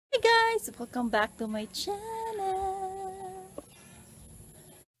guys! Welcome back to my channel!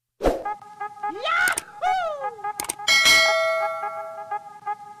 Yahoo!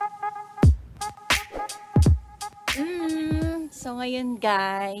 So ngayon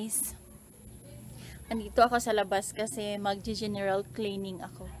guys, andito ako sa labas kasi mag-general cleaning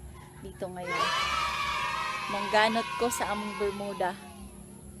ako dito ngayon. Mangganot ko sa among Bermuda.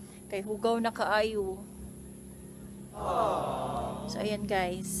 Kay hugaw na kaayo. So ayan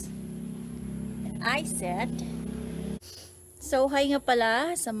guys. And I said, so hi nga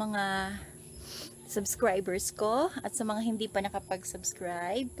pala sa mga subscribers ko at sa mga hindi pa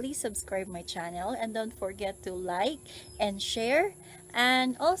nakapag-subscribe, please subscribe my channel and don't forget to like and share,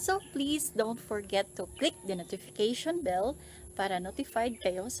 and also please don't forget to click the notification bell para notified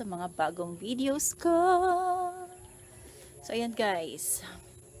kayo sa mga bagong videos ko. So ayan guys,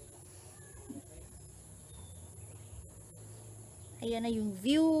 ayan na yung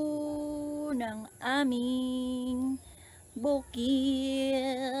view ng aming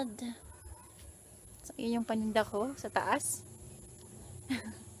bukid. So, yun yung paninda ko sa taas.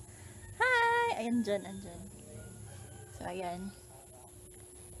 Hi! Ayan dyan, andyan. So, ayan.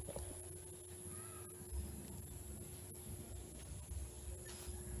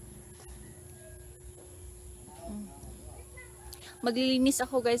 Maglilinis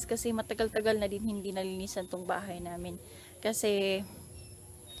ako guys kasi matagal-tagal na din hindi nalinisan tong bahay namin. Kasi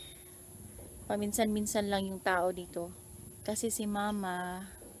paminsan-minsan lang yung tao dito. Kasi si mama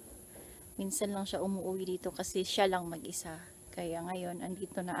minsan lang siya umuwi dito kasi siya lang mag-isa. Kaya ngayon,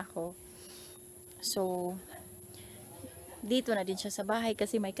 andito na ako. So, dito na din siya sa bahay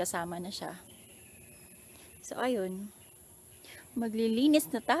kasi may kasama na siya. So, ayun.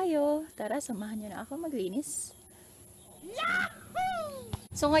 Maglilinis na tayo. Tara, samahan niyo na ako maglinis. Yahoo!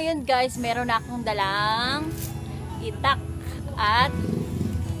 So, ngayon guys, meron na akong dalang itak at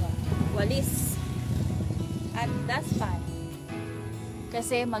walis at dustpan.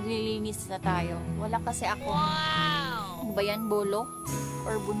 Kasi maglilinis na tayo. Wala kasi ako. Wow! Ba yan, bolo?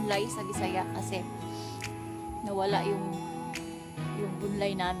 Or bunlay sa Bisaya. Kasi nawala yung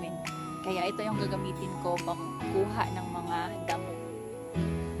bunlay namin. Kaya ito yung gagamitin ko pangkuha ng mga damo.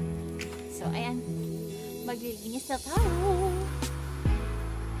 So, ayan. Maglilinis na tayo.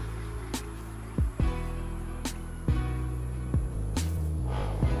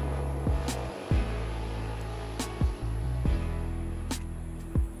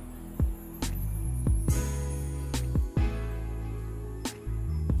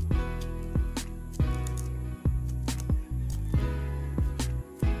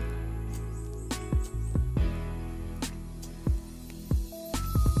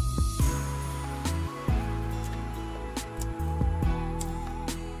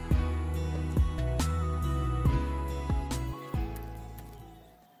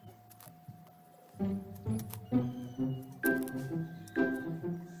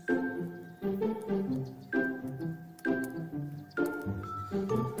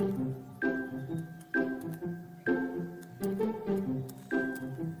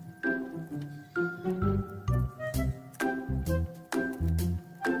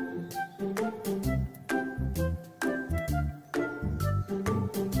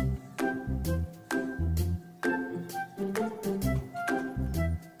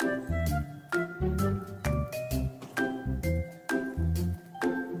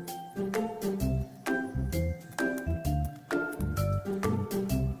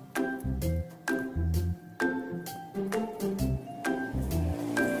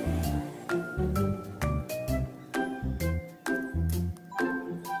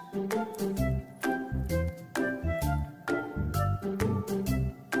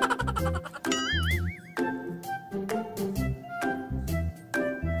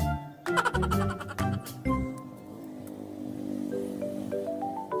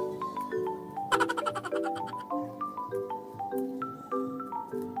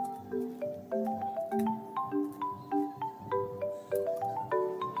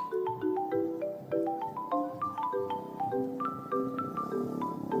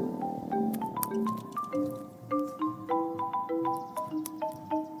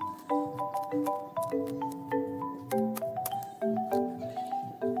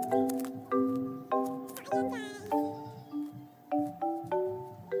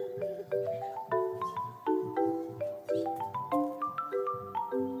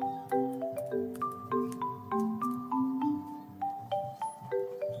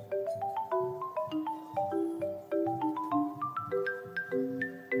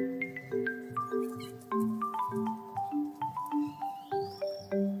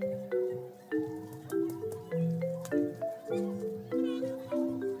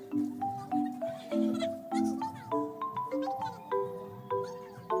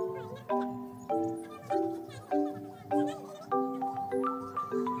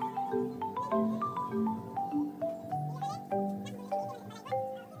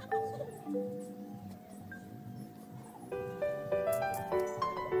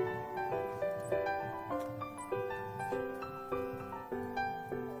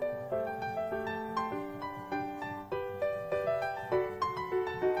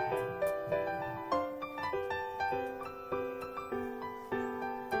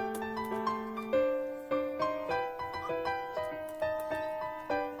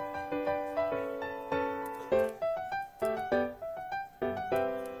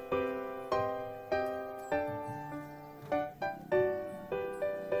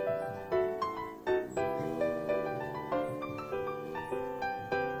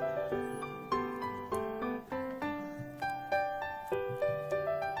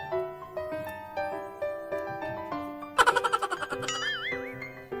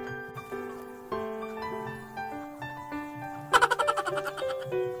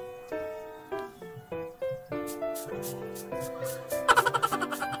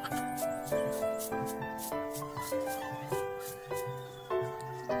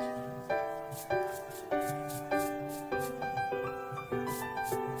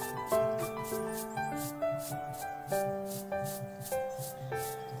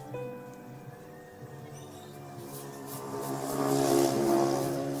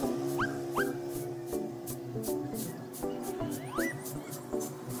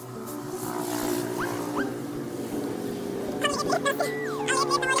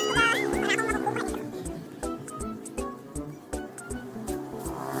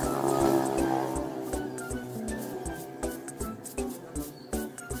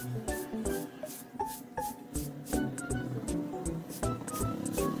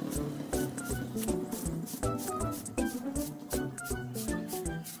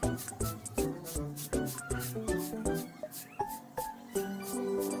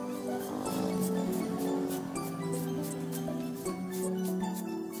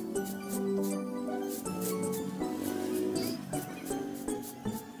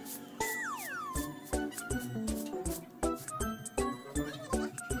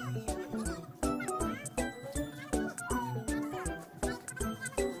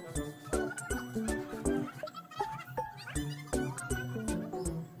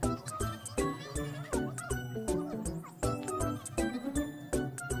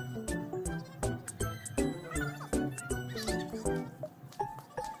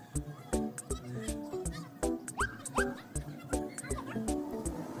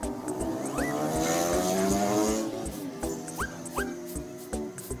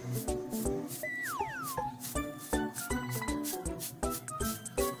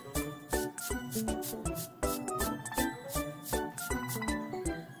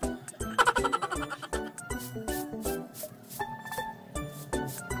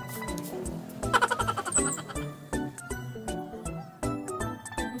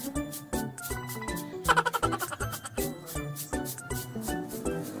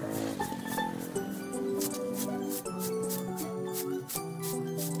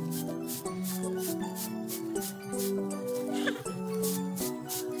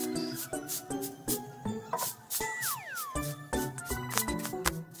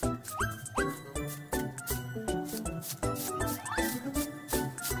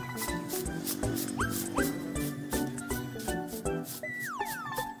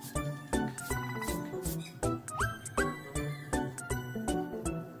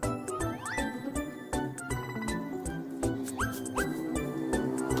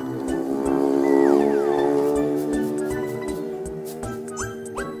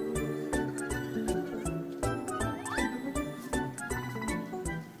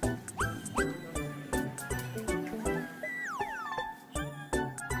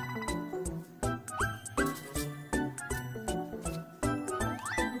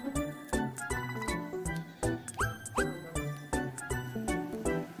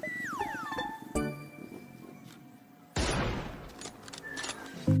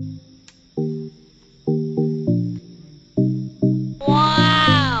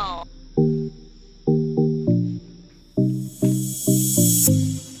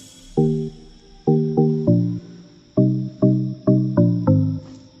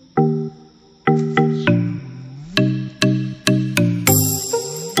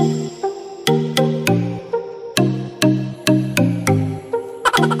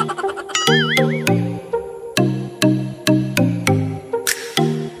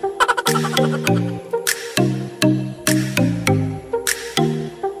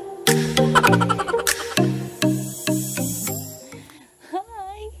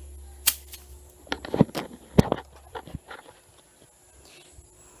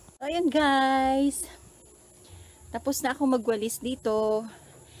 Ayun guys, tapos na ako magwalis dito.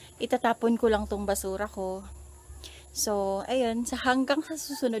 Itatapon ko lang tong basura ko. So, ayun, hanggang sa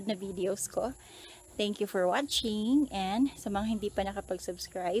susunod na videos ko. Thank you for watching, and sa mga hindi pa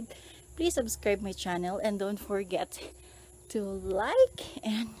nakapag-subscribe, please subscribe my channel and don't forget to like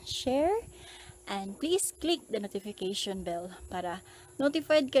and share, and please click the notification bell para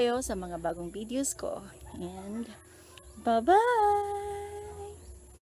notified kayo sa mga bagong videos ko. And bye-bye!